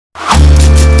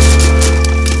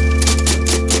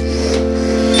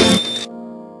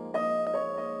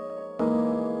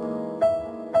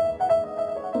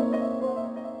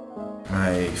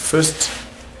first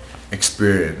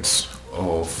experience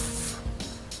of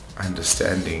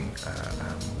understanding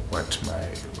what my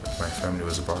family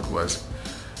was about was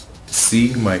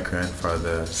seeing my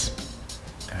grandfather's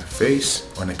face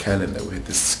on a calendar. We had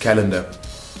this calendar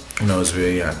when I was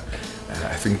very young.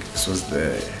 I think this was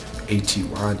the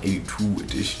 81, 82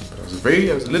 edition, but I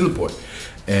was a little boy,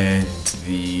 and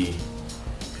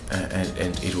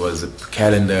and it was a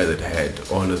calendar that had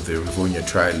all of the Rivonia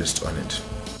trialists on it.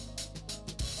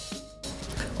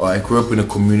 I grew up in a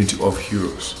community of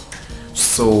heroes,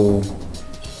 so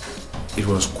it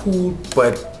was cool,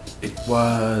 but it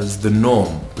was the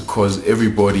norm because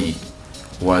everybody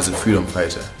was a freedom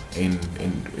fighter in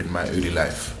my early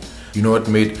life. You know what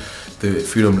made the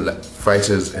freedom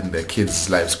fighters and their kids'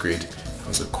 lives great? It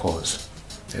was a cause.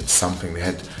 They had something, they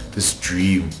had this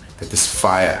dream, they had this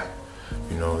fire,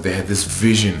 you know, they had this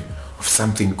vision of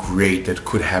something great that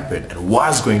could happen and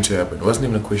was going to happen. It wasn't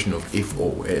even a question of if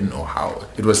or when or how.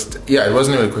 It wasn't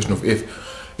even a question of if.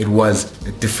 It was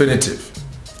definitive.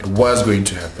 It was going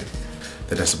to happen.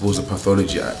 That I suppose the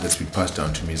pathology that's been passed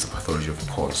down to me is the pathology of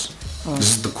a cause.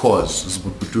 This is the cause. This is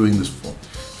what we're doing this for.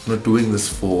 We're not doing this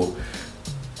for,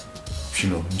 you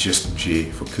know, just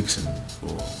for kicks and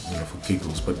for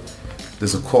giggles, but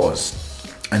there's a cause,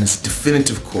 and it's a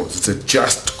definitive cause. It's a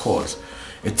just cause.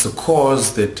 It's a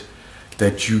cause that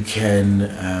you can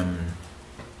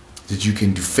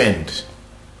defend.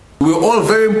 We're all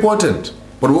very important,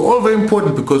 but we're all very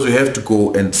important because we have to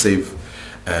go and safeguard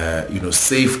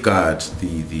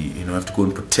have to go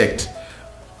and protect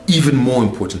even more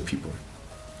important people.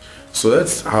 So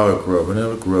that's how I grew up. I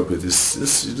never grew up with this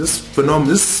phenomenon.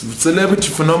 This celebrity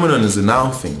phenomenon is a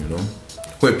now thing, you know,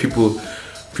 where people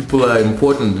are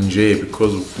important in jail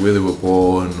because of where they were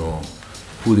born or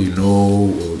who they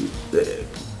know.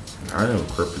 I never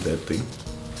grew up with that thing.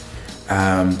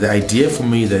 The idea for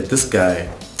me that this guy,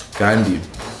 Gandhi,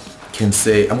 can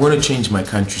say, I'm going to change my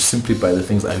country simply by the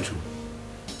things I do.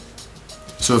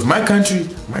 So if my country,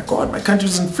 my God, my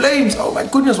country's in flames, oh my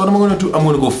goodness, what am I going to do? I'm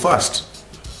going to go fast.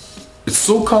 It's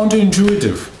so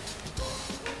counterintuitive.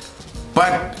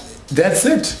 But that's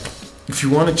it. If you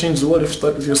want to change the world, you have to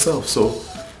start with yourself. So,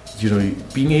 you know,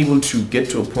 being able to get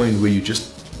to a point where you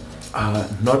just are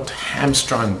not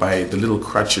hamstrung by the little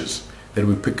crutches that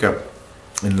we pick up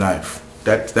in life.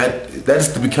 That's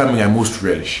the becoming I most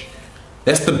relish.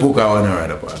 That's the book I want to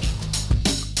write about.